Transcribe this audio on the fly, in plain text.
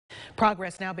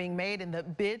Progress now being made in the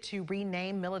bid to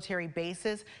rename military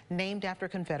bases named after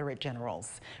Confederate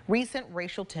generals. Recent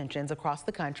racial tensions across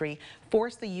the country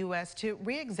forced the U.S. to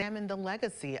re-examine the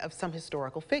legacy of some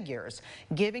historical figures,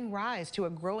 giving rise to a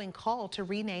growing call to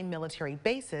rename military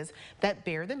bases that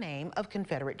bear the name of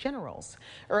Confederate generals.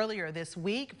 Earlier this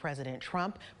week, President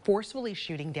Trump forcefully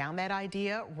shooting down that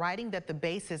idea, writing that the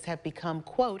bases have become,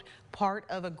 quote, part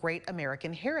of a great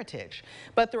American heritage.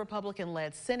 But the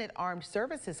Republican-led Senate Armed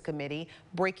Services Committee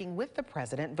breaking with the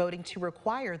president, voting to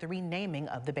require the renaming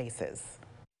of the bases.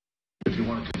 If you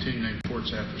want to continue naming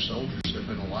forts after soldiers, there have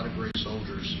been a lot of great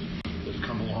soldiers that have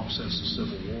come along since the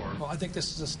Civil War. Well, I think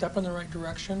this is a step in the right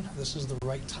direction. This is the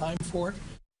right time for it.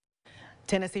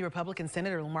 Tennessee Republican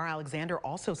Senator Lamar Alexander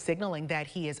also signaling that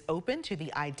he is open to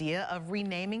the idea of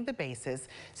renaming the bases,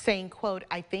 saying, quote,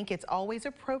 I think it's always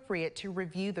appropriate to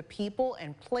review the people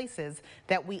and places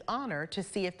that we honor to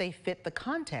see if they fit the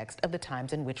context of the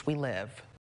times in which we live.